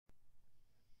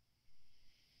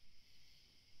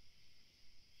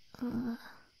Ugh,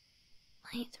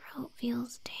 my throat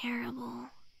feels terrible.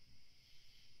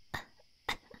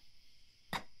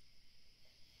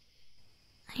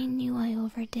 I knew I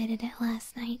overdid it at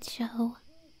last night's show.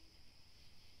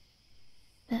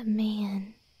 But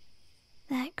man,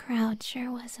 that crowd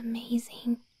sure was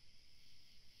amazing.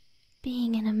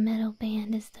 Being in a metal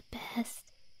band is the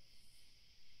best.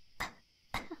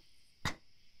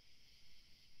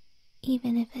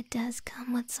 Even if it does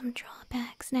come with some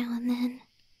drawbacks now and then.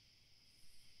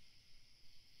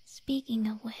 Speaking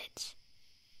of which...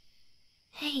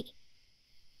 Hey!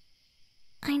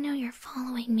 I know you're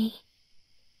following me,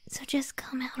 so just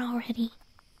come out already.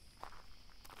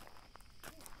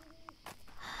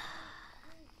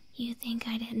 You think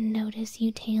I didn't notice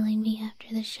you tailing me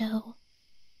after the show?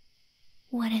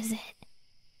 What is it?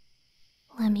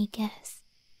 Let me guess.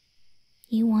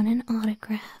 You want an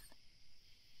autograph?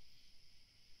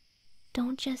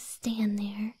 Don't just stand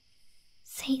there.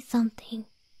 Say something.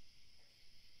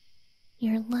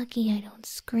 You're lucky I don't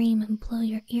scream and blow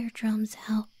your eardrums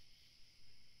out.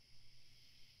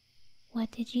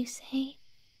 What did you say?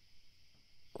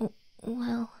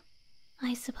 Well,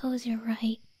 I suppose you're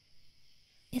right.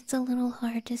 It's a little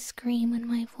hard to scream when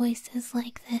my voice is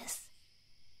like this.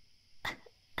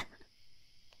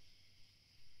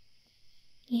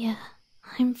 Yeah,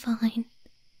 I'm fine.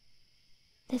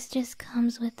 This just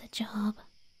comes with the job.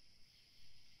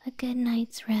 A good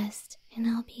night's rest, and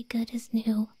I'll be good as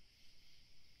new.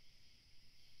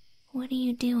 What are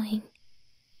you doing?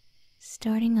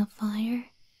 Starting a fire?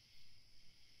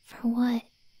 For what?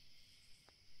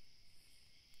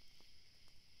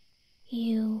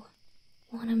 You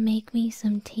want to make me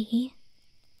some tea?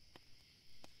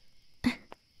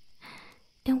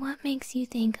 And what makes you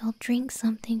think I'll drink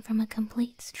something from a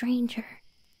complete stranger?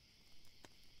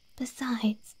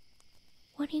 Besides,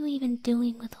 what are you even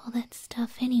doing with all that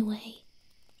stuff anyway?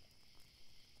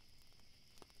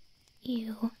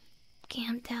 You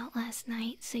camped out last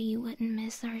night so you wouldn't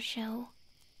miss our show.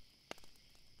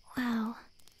 Wow,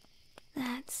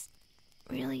 that's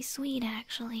really sweet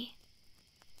actually.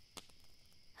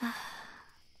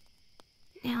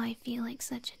 Now I feel like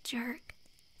such a jerk.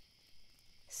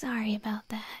 Sorry about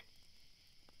that.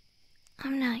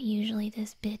 I'm not usually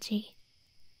this bitchy.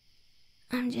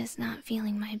 I'm just not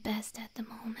feeling my best at the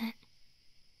moment.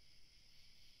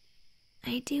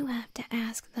 I do have to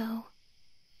ask though,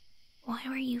 why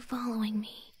were you following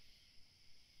me?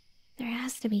 There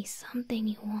has to be something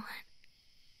you want.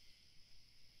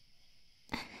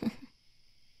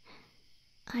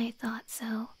 I thought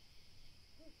so.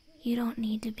 You don't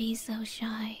need to be so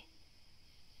shy.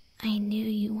 I knew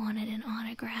you wanted an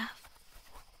autograph.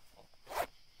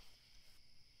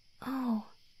 Oh,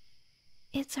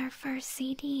 it's our first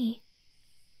CD.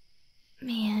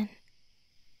 Man,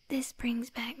 this brings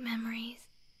back memories.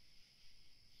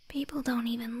 People don't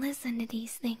even listen to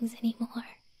these things anymore.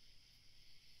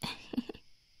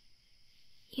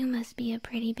 You must be a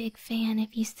pretty big fan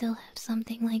if you still have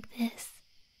something like this.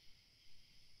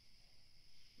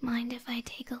 Mind if I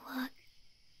take a look?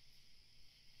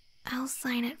 I'll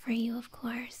sign it for you, of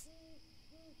course.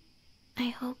 I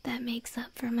hope that makes up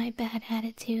for my bad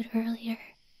attitude earlier.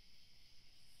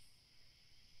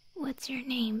 What's your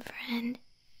name, friend?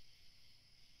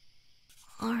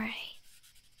 Alright.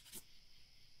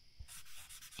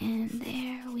 And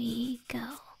there we go.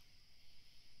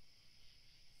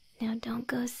 Now don't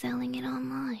go selling it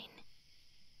online.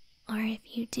 Or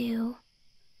if you do,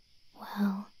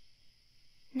 well,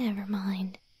 never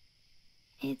mind.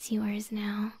 It's yours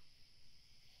now.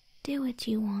 Do what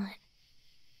you want.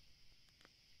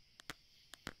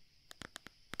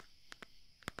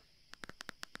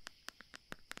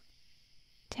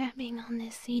 Tapping on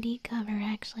this CD cover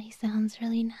actually sounds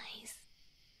really nice.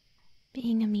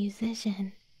 Being a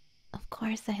musician, of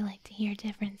course I like to hear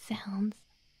different sounds.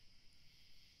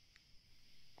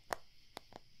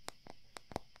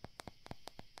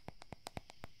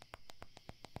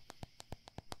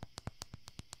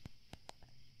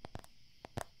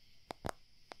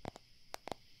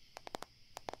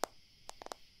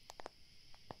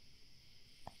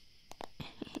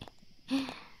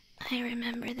 I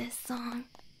remember this song.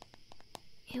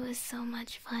 It was so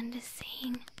much fun to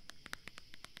sing.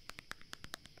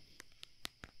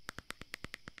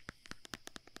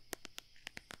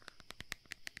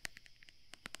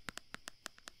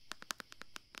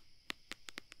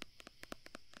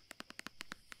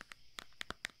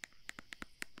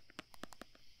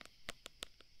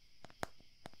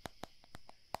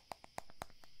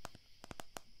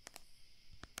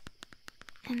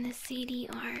 And the CD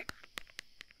art.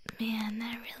 Man,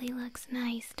 that really looks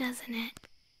nice, doesn't it?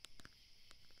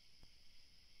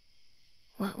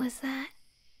 What was that?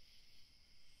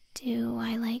 Do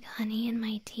I like honey in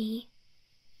my tea?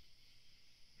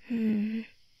 Normally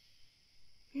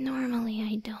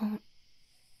I don't.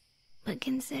 But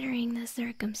considering the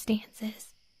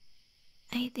circumstances,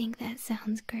 I think that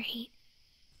sounds great.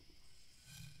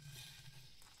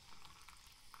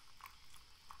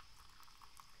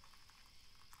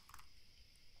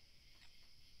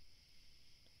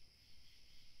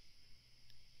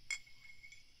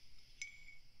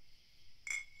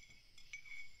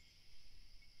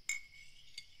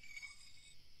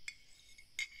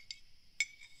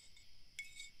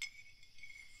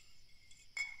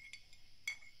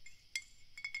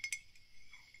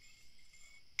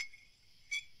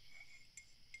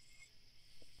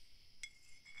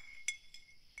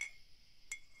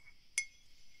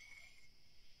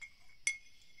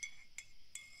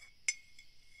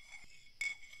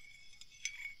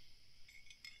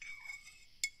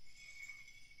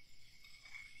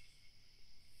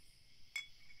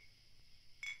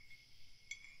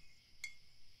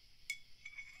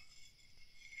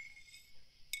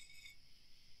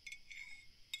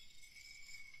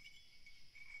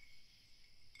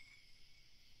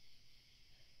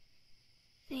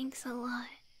 Thanks a lot.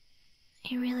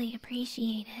 I really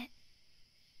appreciate it.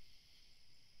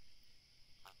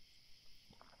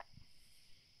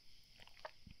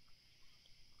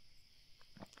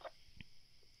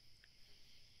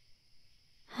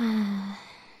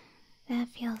 That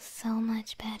feels so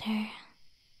much better.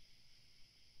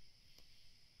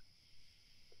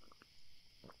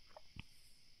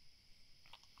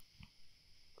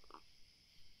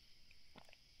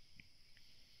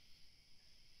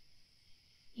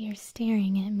 You're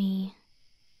staring at me.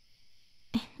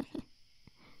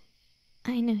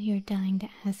 I know you're dying to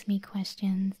ask me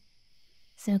questions,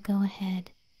 so go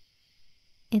ahead.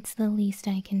 It's the least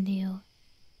I can do.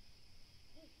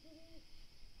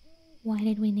 Why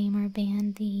did we name our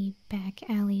band the Back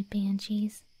Alley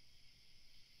Banshees?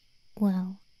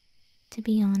 Well, to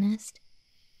be honest,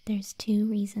 there's 2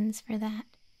 reasons for that.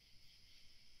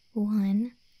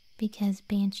 1, because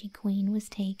Banshee Queen was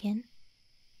taken.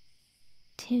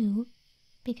 2,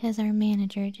 because our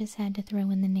manager just had to throw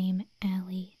in the name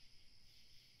Allie.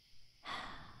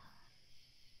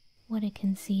 What a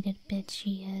conceited bitch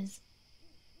she is.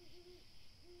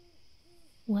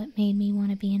 What made me want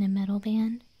to be in a metal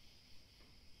band?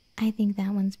 I think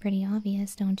that one's pretty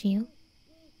obvious, don't you?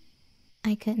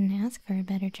 I couldn't ask for a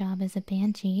better job as a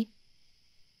banshee.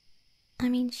 I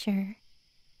mean, sure,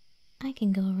 I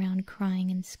can go around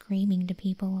crying and screaming to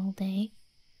people all day.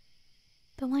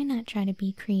 But why not try to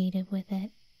be creative with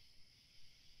it?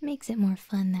 Makes it more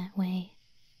fun that way.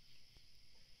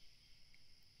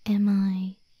 Am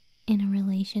I in a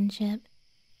relationship?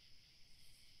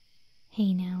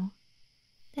 Hey now,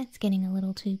 that's getting a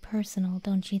little too personal,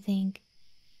 don't you think?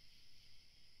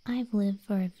 I've lived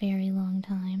for a very long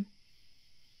time.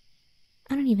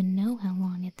 I don't even know how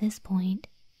long at this point.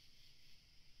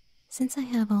 Since I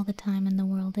have all the time in the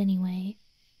world anyway,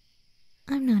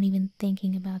 I'm not even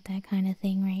thinking about that kind of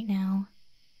thing right now.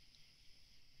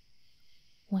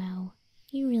 Wow,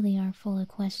 you really are full of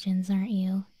questions, aren't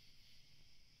you?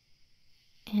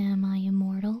 Am I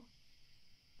immortal?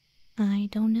 I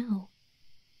don't know.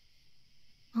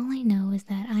 All I know is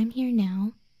that I'm here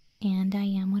now, and I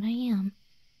am what I am.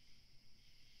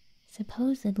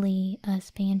 Supposedly,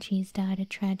 us banshees died a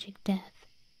tragic death,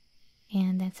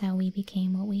 and that's how we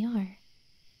became what we are.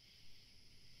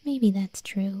 Maybe that's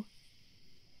true,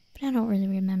 but I don't really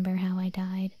remember how I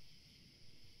died.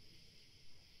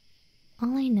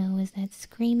 All I know is that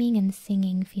screaming and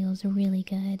singing feels really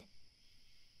good.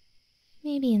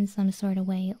 Maybe in some sort of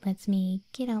way it lets me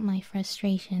get out my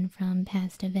frustration from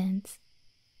past events.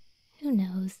 Who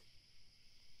knows?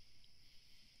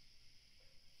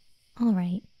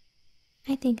 Alright,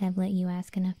 I think I've let you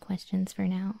ask enough questions for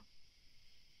now.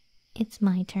 It's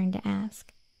my turn to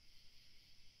ask.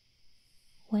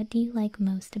 What do you like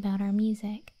most about our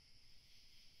music?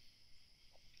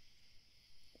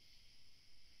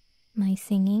 My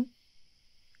singing?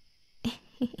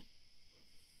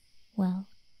 Well,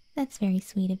 that's very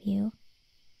sweet of you.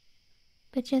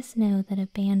 But just know that a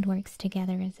band works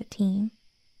together as a team.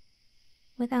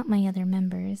 Without my other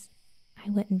members, I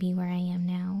wouldn't be where I am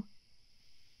now.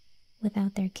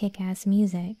 Without their kick-ass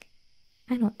music,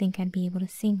 I don't think I'd be able to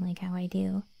sing like how I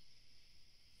do.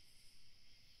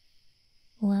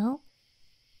 Well,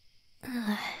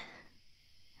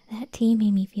 that tea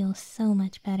made me feel so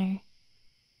much better.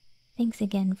 Thanks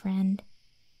again, friend.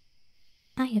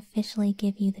 I officially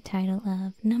give you the title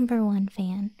of #1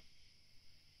 fan.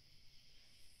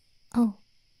 Oh,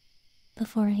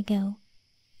 before I go,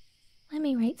 let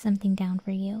Let me write something down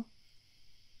for you.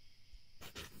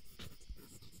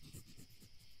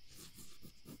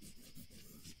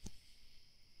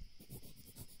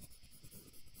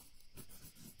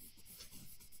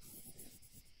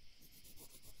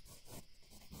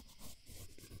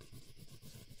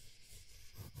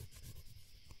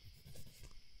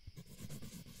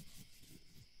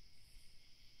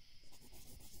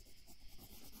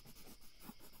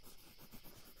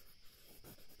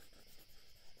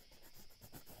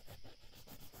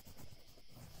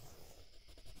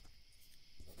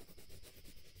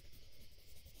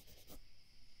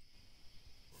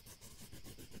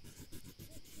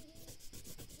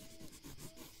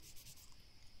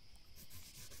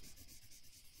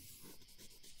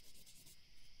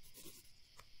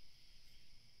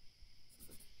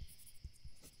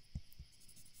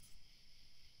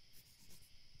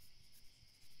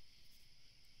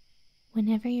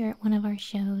 Whenever you're at one of our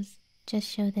shows, just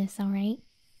show this, alright?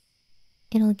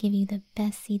 It'll give you the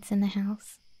best seats in the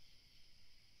house.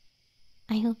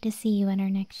 I hope to see you at our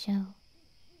next show.